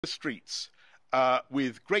streets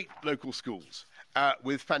with great local schools,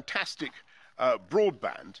 with fantastic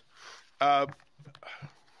broadband.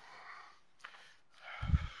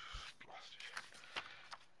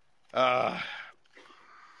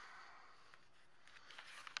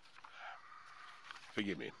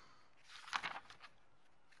 Forgive me.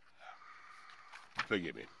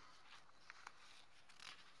 Forgive me.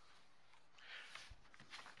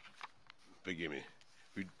 Forgive me.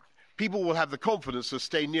 People will have the confidence to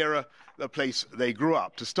stay nearer the place they grew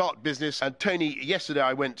up, to start business. And Tony, yesterday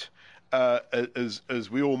I went, as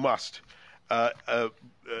we all must, to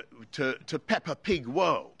Peppa Pig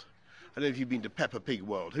World. I don't know if you've been to Peppa Pig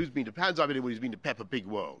World. Who's been to? Hands up anyone who's been to Peppa Pig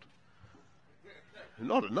World.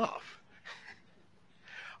 Not enough.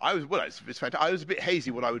 I was a bit hazy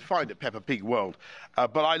what I would find at Peppa Pig World,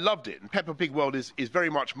 but I loved it. And Peppa Pig World is very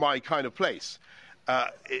much my kind of place.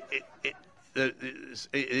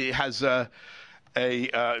 It has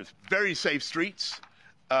very safe streets.